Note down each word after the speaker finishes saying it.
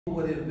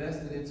would have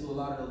invested into a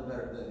lot of those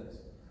better things.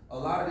 A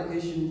lot of the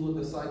issues with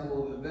the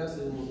cycle of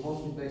investing was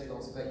mostly based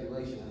on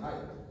speculation and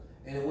hype.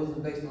 And it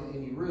wasn't based on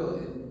any real.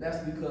 And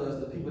that's because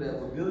the people that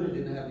were building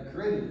didn't have to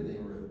create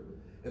anything real.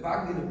 If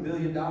I can get $1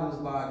 billion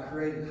by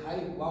creating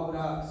hype, why would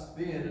I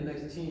spend the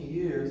next 10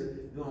 years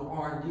doing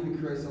R&D to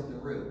create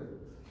something real?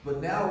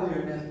 But now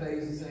we're in that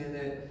phase of saying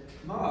that,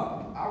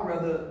 nah, I'd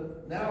rather,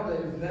 now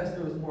the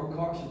investor is more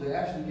cautious. They're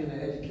actually getting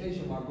an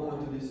education by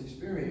going through this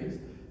experience,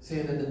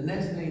 saying that the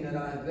next thing that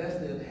I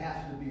invest in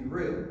has to be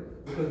real.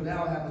 Because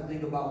now I have to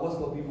think about what's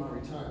going to be my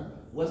return.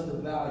 What's the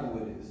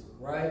value of this,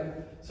 right?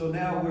 So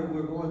now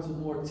we're going to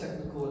more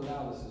technical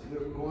analysis.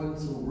 We're going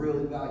to real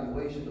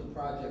evaluation of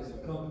projects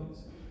and companies.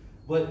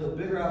 But the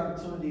bigger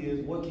opportunity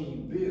is what can you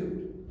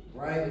build,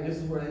 right? And this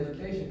is where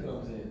education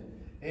comes in.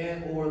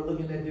 And or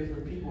looking at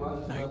different people. I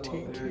just love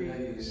what Barry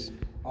Davis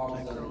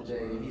office the other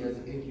day, and he has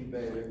an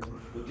incubator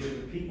with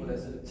different people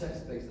that's in the tech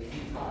space that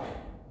he's hired,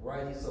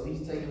 right? So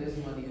he's taking this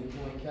money and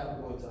pouring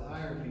capital into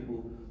hiring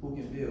people who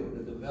can build,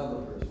 the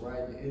developers,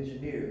 right? The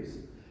engineers.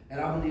 And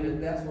I believe that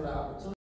that's where the opportunity